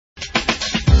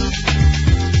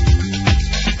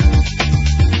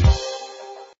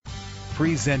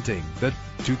Presenting the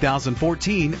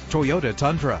 2014 Toyota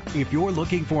Tundra. If you're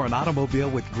looking for an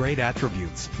automobile with great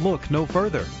attributes, look no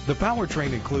further. The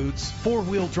powertrain includes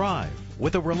four-wheel drive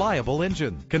with a reliable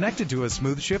engine connected to a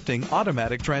smooth shifting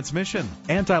automatic transmission.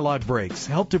 Anti-lock brakes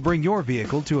help to bring your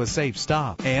vehicle to a safe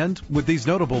stop. And with these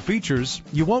notable features,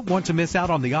 you won't want to miss out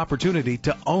on the opportunity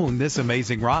to own this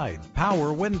amazing ride.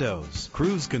 Power windows,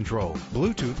 cruise control,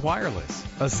 Bluetooth wireless,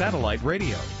 a satellite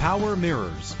radio, power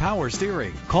mirrors, power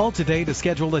steering. Call today to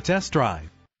schedule a test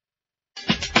drive.